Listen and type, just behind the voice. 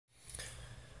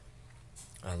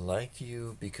I like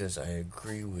you because I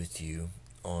agree with you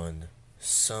on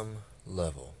some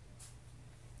level.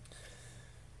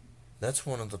 That's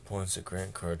one of the points that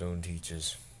Grant Cardone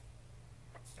teaches,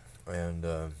 and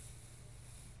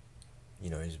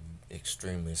he's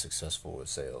extremely successful with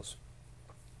sales.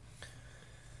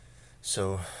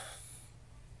 So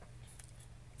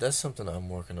that's something I'm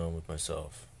working on with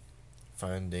myself,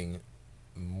 finding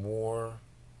more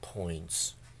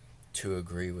points to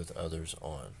agree with others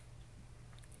on.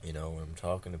 When I'm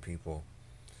talking to people,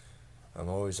 I'm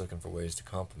always looking for ways to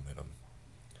compliment them.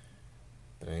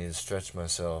 But I need to stretch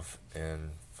myself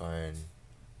and find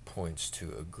points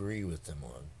to agree with them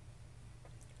on.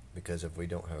 Because if we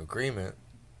don't have agreement,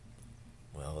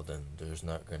 well, then there's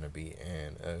not going to be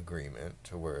an agreement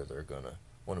to where they're going to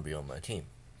want to be on my team.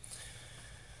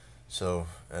 So,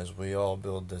 as we all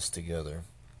build this together,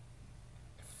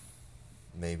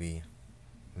 maybe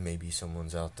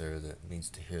someone's out there that needs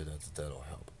to hear that'll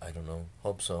help. I don't know.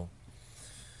 Hope so.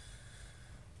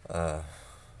 Uh,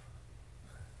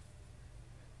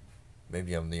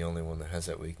 Maybe I'm the only one that has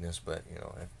that weakness, but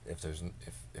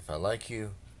if I like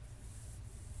you,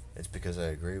 it's because I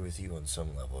agree with you on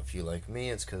some level. If you like me,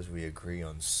 it's because we agree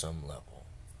on some level.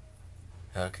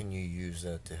 How can you use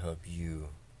that to help you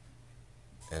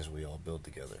as we all build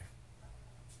together?